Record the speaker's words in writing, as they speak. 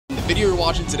In the video we're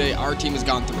watching today, our team has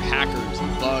gone through hackers,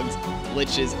 bugs,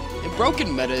 glitches, and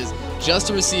broken metas just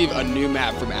to receive a new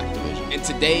map from Activision. And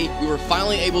today, we were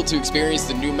finally able to experience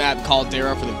the new map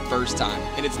Caldera for the first time.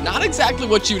 And it's not exactly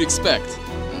what you'd expect,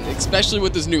 especially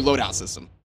with this new loadout system.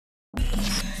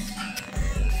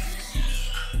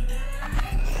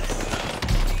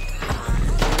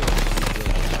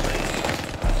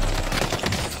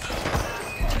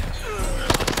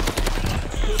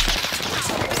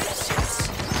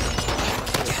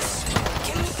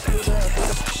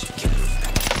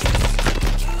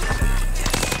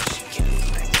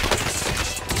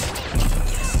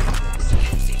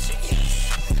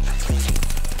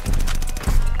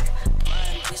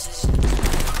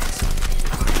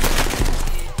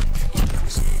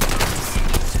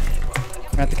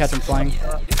 I have to catch him flying.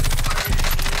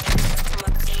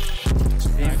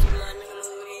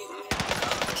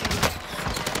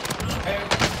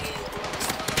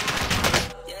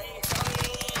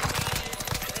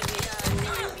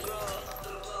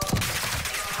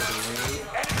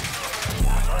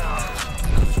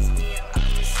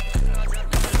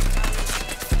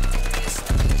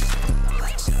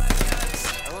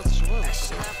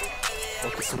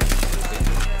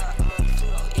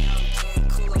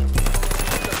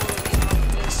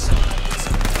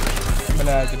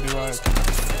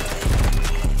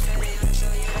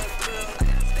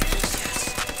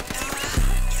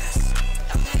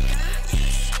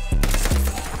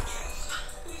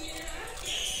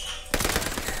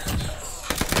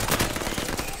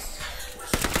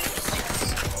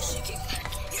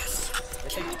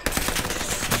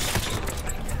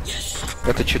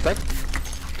 Это читать?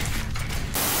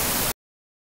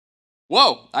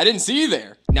 Whoa, I didn't see you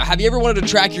there. Now, have you ever wanted to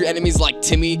track your enemies like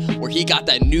Timmy, where he got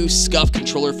that new scuff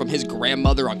controller from his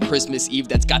grandmother on Christmas Eve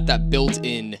that's got that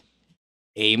built-in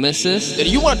aim assist? Then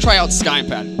you want to try out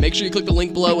Skypad. Make sure you click the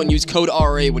link below and use code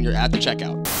RA when you're at the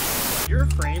checkout. Your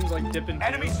frames like dipping.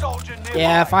 Enemy soldier nearby.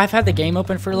 Yeah, if I've had the game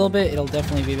open for a little bit, it'll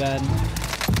definitely be bad.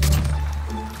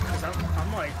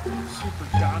 I'm like super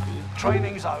choppy.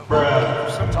 Training's over.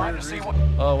 Time to see what.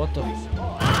 Oh, what the?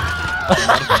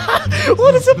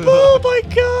 What is a ball? Oh my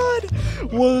god!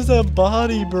 What is that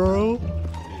body, bro? So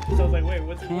I was like, wait,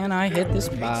 what's it? Can I hit this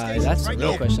by? That's the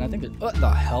real question. I think it. What the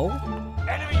hell?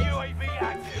 Enemy UAV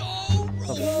active.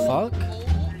 The fuck?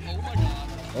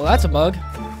 Well, that's a bug.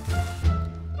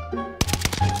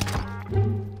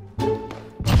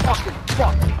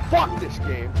 Fuck this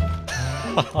game.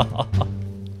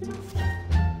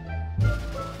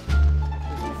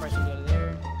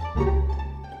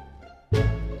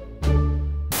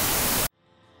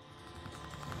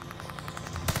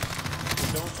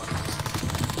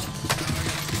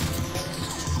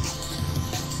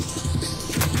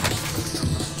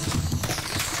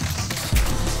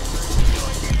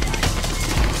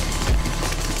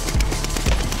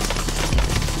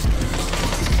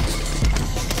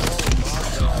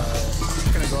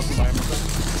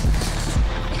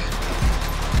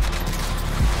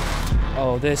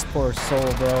 Oh, this poor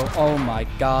soul, bro. Oh my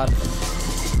god.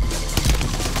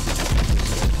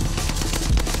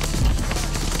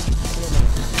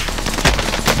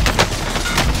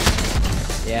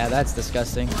 Yeah, that's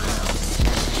disgusting.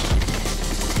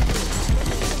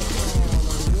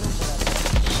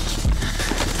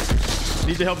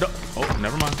 Need to help. Oh,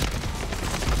 never mind.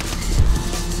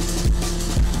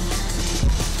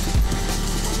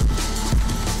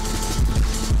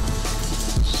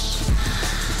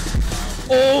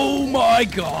 Oh my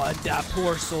god, that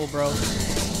poor soul, bro.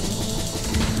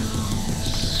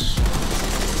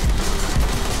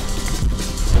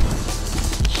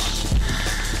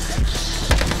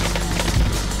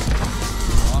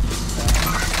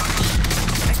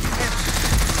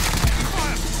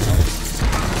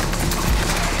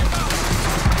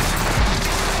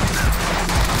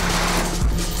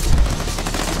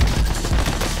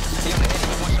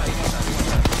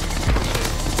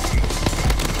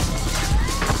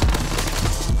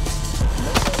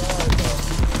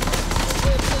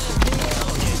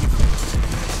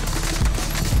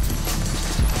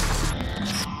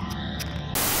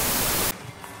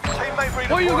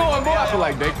 Where you going, boy? I feel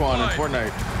like Daquan in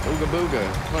Fortnite. Ooga booga.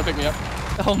 You want to pick me up?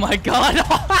 Oh my god.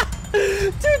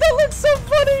 Dude, that looks so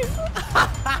funny.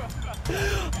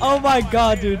 Oh my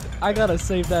god, dude. I gotta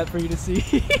save that for you to see.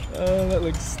 Oh, that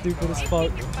looks stupid as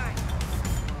fuck.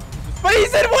 But he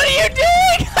said, what are you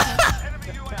doing?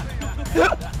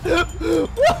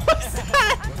 What was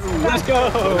that? Let's go.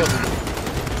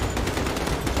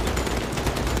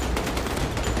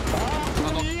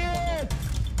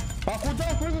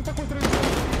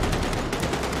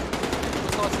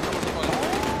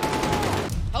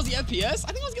 How's the FPS?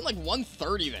 I think I was getting like like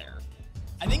 130 there.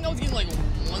 I think I was getting like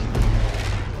 1.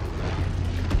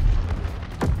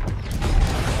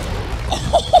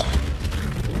 Oh!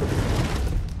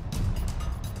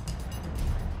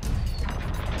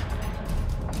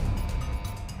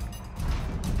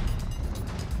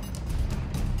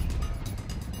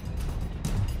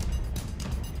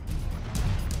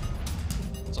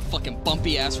 It's a fucking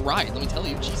bumpy ass ride, let me tell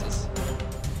you, Jesus.